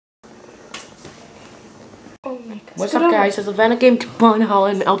my God. What's up, guys? It's Savannah Game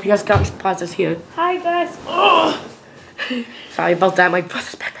 2.0 and LPS Comics Process here. Hi, guys. Oh. Sorry about that. My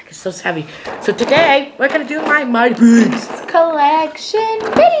brother's backpack is so heavy. So today, we're going to do my Mighty Beans Collection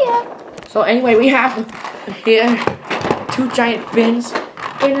video. So anyway, we have here 2 giant bins.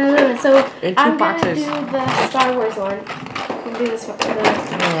 Wait, no. So and 2 I'm boxes. going to do the Star Wars one. I'm going to do this one.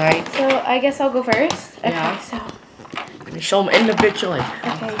 Alright. So I guess I'll go first. Okay, Yeah. so. I'm going to show them individually.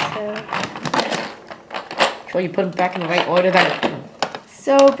 Okay, so. Sure you put them back in the right order then.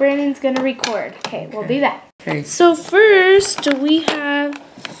 So Brandon's going to record. Okay, we'll be back. Okay. So first, we have...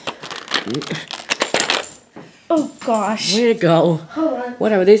 Oh, gosh. Way to go. Hold on.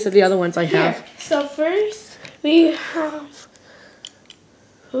 Whatever, these are the other ones I have. Here. So first, we have...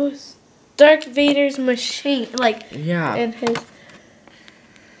 Who's Darth Vader's machine? Like, Yeah. and his...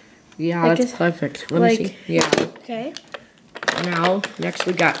 Yeah, like that's his- perfect. Let like- me see. Yeah. Okay. Now, next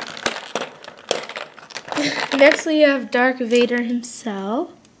we got... Next, we have Darth Vader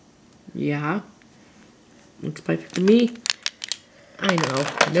himself. Yeah. Looks perfect to me. I know.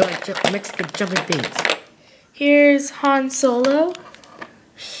 They're like Mexican jumping things. Here's Han Solo.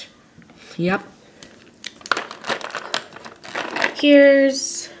 Yep.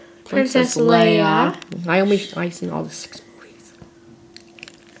 Here's Princess Leia. I've seen all the 6 movies.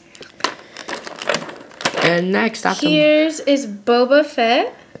 And next, after Here's is Boba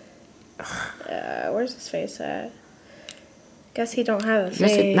Fett. Where's his face at? Guess he don't have a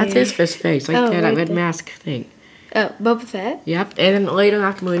face. that's his first face, right there, that right red there. mask thing. Oh, Boba Fett. Yep. And then later,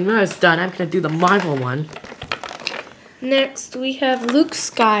 after when that's done, I'm gonna do the Marvel one. Next, we have Luke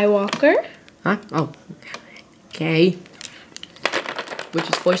Skywalker. Huh? Oh. Okay. Which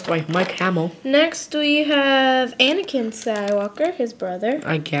is voiced by Mike Hamill. Next, we have Anakin Skywalker, his brother.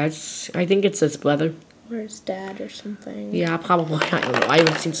 I guess. I think it's his brother. Or his dad or something. Yeah, probably. I don't know. I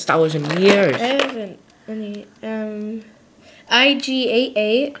haven't seen Star Wars in years. I haven't any.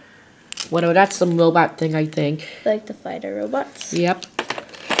 IG-88, Whatever, that's some robot thing, I think. like the fighter robots. Yep.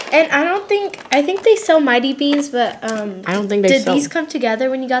 And I think they sell Mighty Beans, but I don't think they did sell. these come together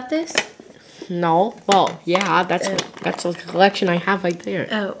when you got this? No. Well, yeah, that's a collection I have right there.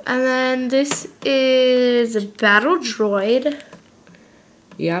 Oh, and then this is a battle droid.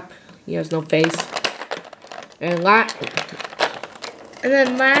 Yep. He has no face. And And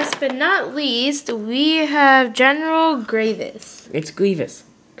then last but not least, we have General Grievous. it's Grievous.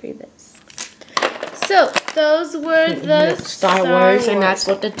 So, those were the Star Wars, and that's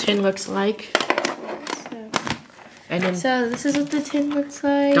what the tin looks like. And then So, this is what the tin looks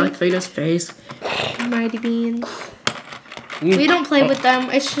like. Darth Vader's face. Mighty Beans. We don't play with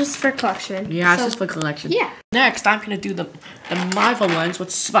them. It's just for collection. Yeah, it's So- just for collection. Yeah. Next, I'm gonna do the Marvel ones with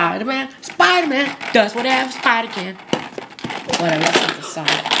Spider-Man. Spider-Man does whatever Spider can. Whatever, that's not the song.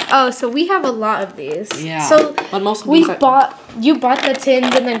 Oh, so we have a lot of these. Yeah. So But most of you these are- bought the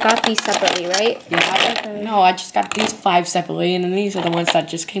tins and then got these separately, right? Yeah, no, I just got these 5 separately, and then these are the ones that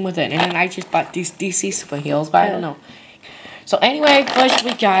just came with it. And then I just bought these DC superheroes, but I don't know. So anyway, first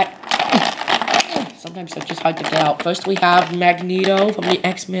we got... Sometimes they're just hard to get out. First we have Magneto from the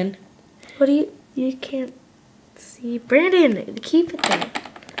X-Men. What do you can't see. Brandon, keep it there.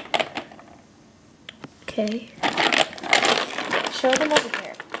 Okay. Show them over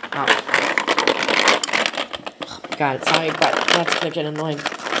here. Oh. God, sorry, but that's gonna get annoying.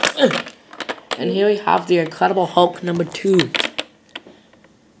 And here we have the Incredible Hulk number 2.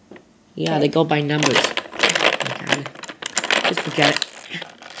 Yeah, they go by numbers. Oh my God. Just forget it.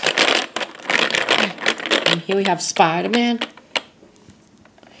 And here we have Spider-Man.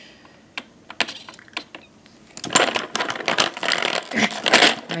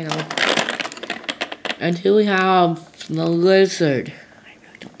 I know. And here we have the Lizard. I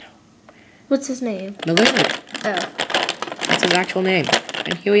really don't know. What's his name? The Lizard. Oh. That's his actual name.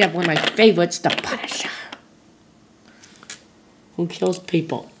 And here we have one of my favorites, the Punisher. Who kills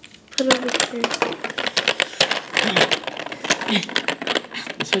people. Put over here.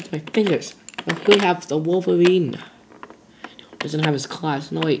 This hurts my fingers. And here we have the Wolverine. Doesn't have his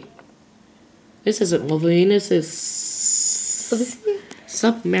claws. No, wait. This isn't Wolverine. This is...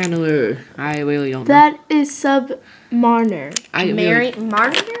 Submariner. I really don't know. That is Submariner. Really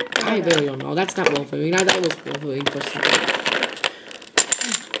Mariner? I really don't know. That's not Wolverine. I thought it was Wolverine for a second.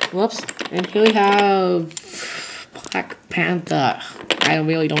 Whoops. And here we have Black Panther. I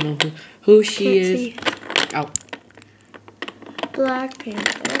really don't know who she is. See. Oh, Black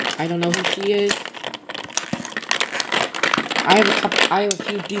Panther. I don't know who she is. I have a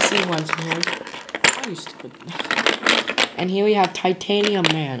few DC ones in here. Oh, you stupid. And here we have Titanium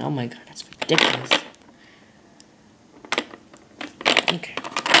Man. Oh my God, that's ridiculous. Okay.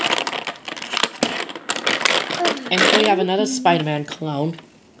 And here we have another Spider-Man clone.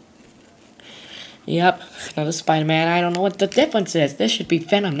 Yep, another Spider-Man. I don't know what the difference is. This should be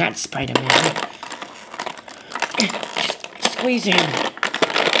Venom, not Spider-Man. Squeeze him.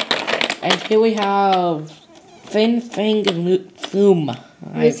 And here we have Fin Fang Foom.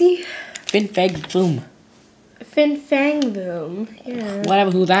 Is he? Fin Fang Foom. Fin Fang Boom. Yeah.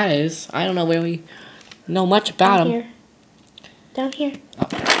 Whatever who that is. I don't know where we know much about him. Down here. Oh.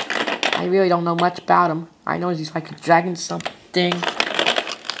 I really don't know much about him. I know he's like a dragon something.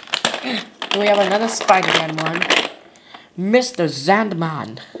 We have another Spider-Man one. Mr.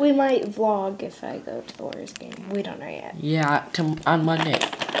 Zandman. We might vlog if I go to the Warriors game. We don't know yet. Yeah, on Monday.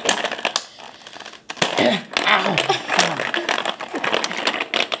 Ow.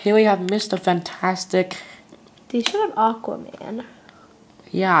 Here we have Mr. Fantastic. They should have Aquaman.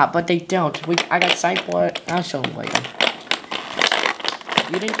 Yeah, but they don't. I got Cyborg. I'll show them later.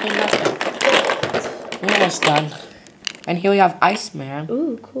 You didn't clean nothing. We're almost done. And here we have Iceman.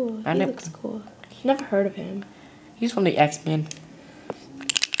 Ooh, cool. He looks cool. Never heard of him. He's from the X-Men.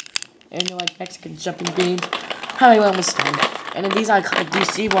 And they're like Mexican jumping beans. Alright, we're almost done. And then these are the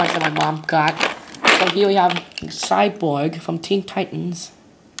DC ones that my mom got. So here we have Cyborg from Teen Titans.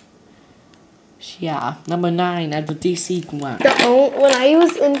 Yeah, number 9 at the DC one. When I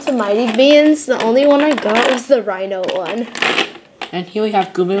was into Mighty Beans, the only one I got was the Rhino one. And here we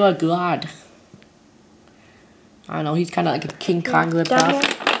have Gorilla God. I don't know, he's kind of like a King Kong ripoff.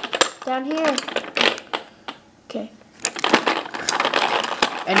 Down here. Okay.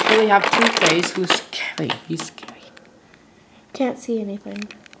 And here we have Two-Face, who's scary. He's scary. Can't see anything.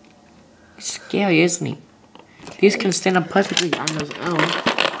 He's scary, isn't he? These can stand up perfectly on his own.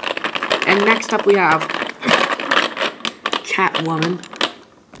 And next up we have Catwoman.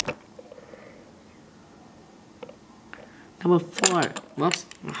 Number 4. Whoops.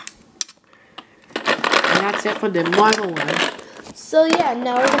 And that's it for the Marvel one. So yeah,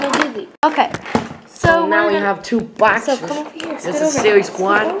 now we're gonna do these. Okay. So now we have 2 boxes. So come over here. This is Series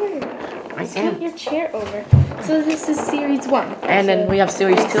 1. I am. Put your chair over. So this is Series 1. And then we have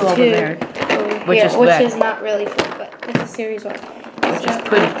Series 2 over there. Which is not really fun, but this is Series 1. Which is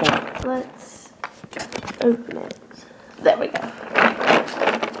pretty fun. Let's open it. There we go.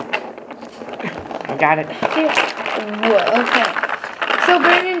 I got it. Whoa, okay. So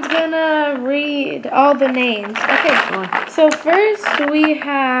Brandon's gonna read all the names. Okay. So first we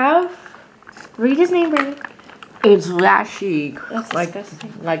have. Read his name, Brandon. It's Lashy. That's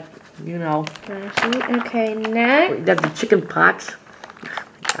disgusting. Like, you know. Lashy. Okay, next. That's the chicken pox. Oh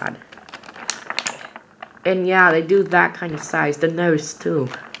my God. And yeah, they do that kind of size. The nurse too.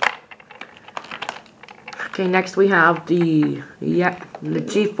 Okay, next we have the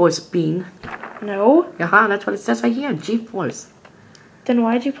G-Force bean. No. Yeah, that's what it says right here. G-Force. Then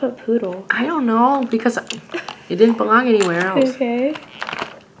why'd you put poodle? I don't know, because it didn't belong anywhere else. Okay.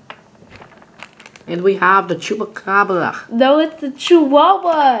 And we have the Chupacabra. No, it's the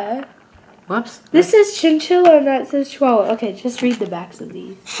Chihuahua. Whoops. This is Chinchilla and that says Chihuahua. Okay, just read the backs of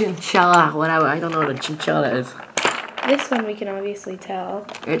these. Chinchilla, whatever. I don't know what a chinchilla is. This one we can obviously tell.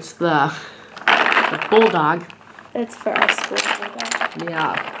 It's the bulldog. That's for our school bulldog.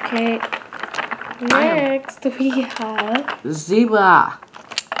 Yeah. Okay. Next we have Zebra.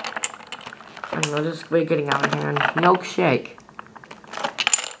 I know this is really getting out of hand. Milkshake.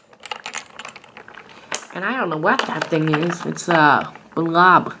 And I don't know what that thing is. It's a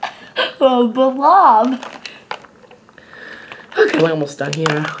blob. Oh, blob. Okay, we're almost done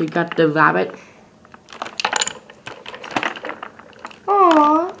here. We got the rabbit.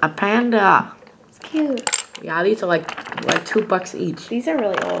 Aww. A panda. It's cute. Yeah, these are like $2 each. These are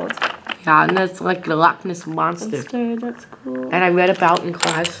really old. Yeah, and that's like the Loch Ness Monster. That's cool. And I read about in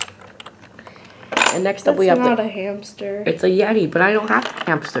class. And next up we have not a hamster. It's a Yeti, but I don't have a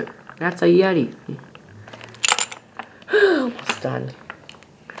hamster. That's a Yeti. Almost done.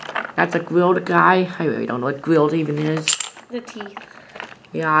 That's a grilled guy. I really don't know what grilled even is. The teeth.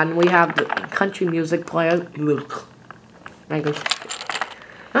 Yeah, and we have the country music player. English.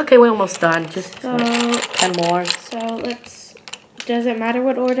 Okay, we're almost done. Just 10 more. So let's. Does it matter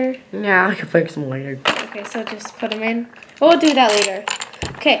what order? Yeah, I can fix them later. Okay, so just put them in. We'll do that later.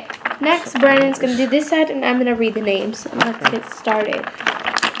 Okay, next Brandon's gonna do this side, and I'm gonna read the names. And let's get started.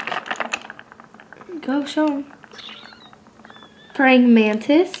 Go, show them. Praying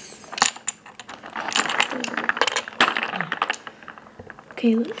mantis.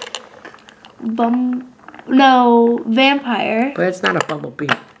 Okay, vampire. But it's not a bumblebee.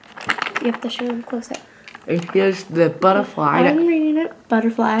 You have to show them close up. And here's the butterfly. I'm reading it.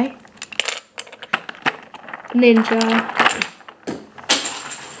 Butterfly. Ninja.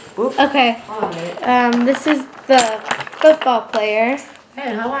 Oops. Okay. Hold on a minute. This is the football player.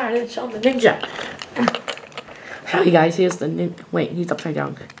 Hey, how are you? Show the ninja. Hey guys, here's the ninja. Wait, he's upside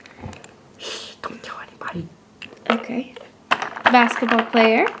down. Shh, don't tell anybody. Okay. Basketball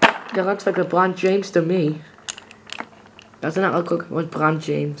player. That looks like LeBron James to me. Doesn't that look like LeBron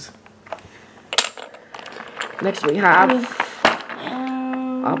James? Next we have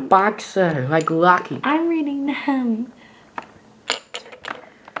a boxer, like Rocky. I'm reading them.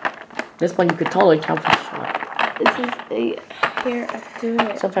 This one you could totally tell for sure. This is a here. I'll do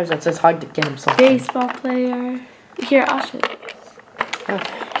it. Sometimes it's just hard to get him something. Baseball player. Here, I'll show you.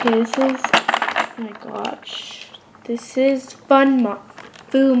 Okay, this is. Oh my gosh. This is Fumacha.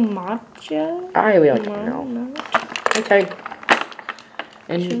 I really don't know. No. Okay.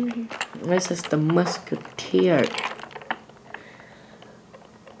 And this is the Musketeer.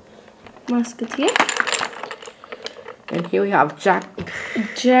 Musketeer. And here we have Jekyll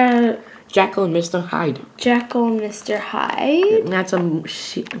and Mr. Hyde. Jekyll and Mr. Hyde. That's a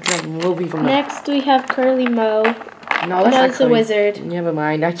movie from Next we have Curly Moe. No, that's not it's a Curly. wizard. Never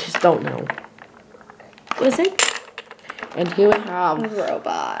mind, I just don't know. Wizard? And here we have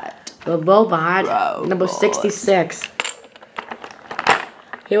Robot. the robot, number 66.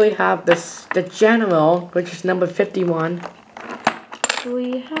 Here we have the general, which is number 51.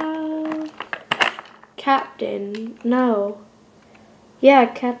 We have Captain. No. Yeah,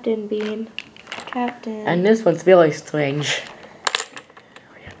 Captain Bean. Captain. And this one's really strange.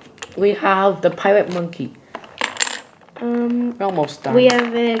 We have the pirate monkey. We're almost done. We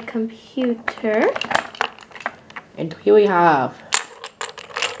have a computer. And here we have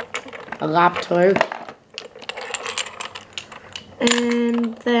a laptop.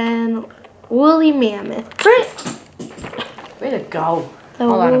 And then Woolly Mammoth. Way to go. The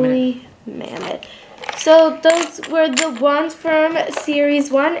Hold on a Woolly Mammoth. So those were the ones from Series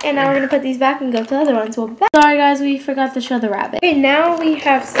 1, and now we're going to put these back and go to the other ones. Well, sorry guys, we forgot to show the rabbit. Okay, now we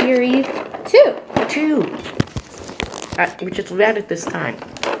have Series 2. We just read it this time.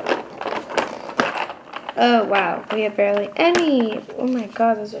 Oh, wow. We have barely any. Oh my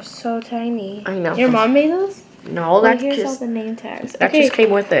god, those are so tiny. I know. Your mom made those? No, Well, that's here's all just the name tags. that just came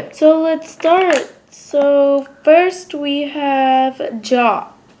with it. So let's start. So first we have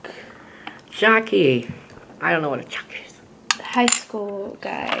Jock. Jockey. I don't know what a jockey is. High school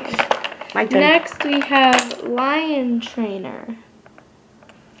guy. My turn. Next we have Lion Trainer.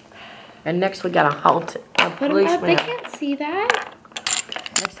 And next we got a policeman. They can't see that.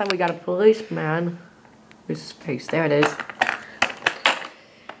 Next time we got a policeman. Where's his face? There it is.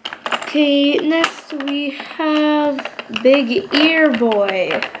 Okay, next we have Big Ear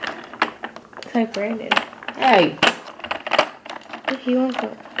Boy. It's like Brandon. Hey. He won't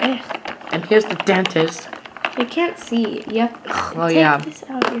go. And here's the dentist. You can't see. You have Oh, take yeah. this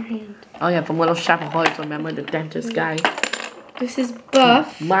out of your hand. Oh yeah, from Little Shop of Horrors, remember the dentist guy? This is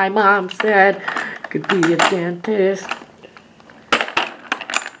Buff. My mom said could be a dentist.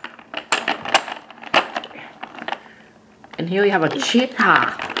 And here we have a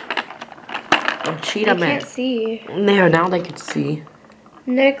cheetah. A cheetah They man. can't see. There, now they can see.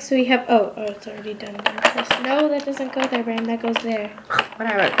 Next we have it's already done. No, that doesn't go there, Brandon. That goes there.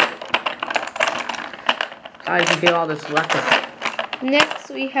 Whatever. I can hear all this ruckus. Next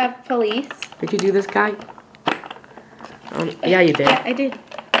we have Police. Did you do this guy? Yeah, you did. Yeah, I did.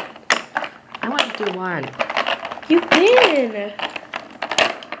 I want to do one. You did.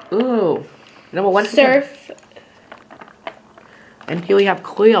 Ooh. Number one. Surf. And here we have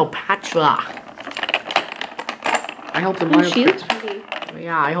Cleopatra. I hope the Mario She Kart. looks pretty.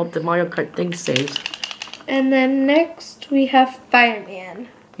 Yeah, I hope the Mario Kart thing saves. And then next we have Fireman.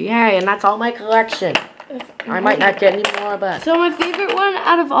 Yay, and that's all my collection. I might not get any more, but So my favorite one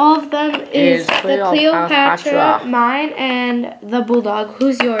out of all of them is the Cleopatra, mine, and the Bulldog.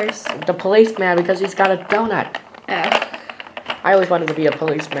 Who's yours? the policeman, because he's got a donut. I always wanted to be a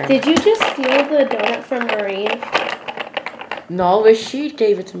policeman. Did you just steal the donut from Marine? No, Rashid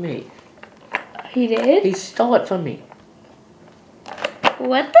gave it to me. He did? He stole it from me.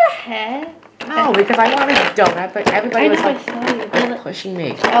 What the heck? No, because I wanted a donut, but everybody was I like saw you. pushing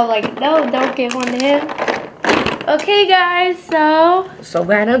me. Oh, like, no, don't give one to him. Okay, guys, so So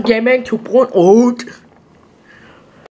Savannah Gaming 2.0.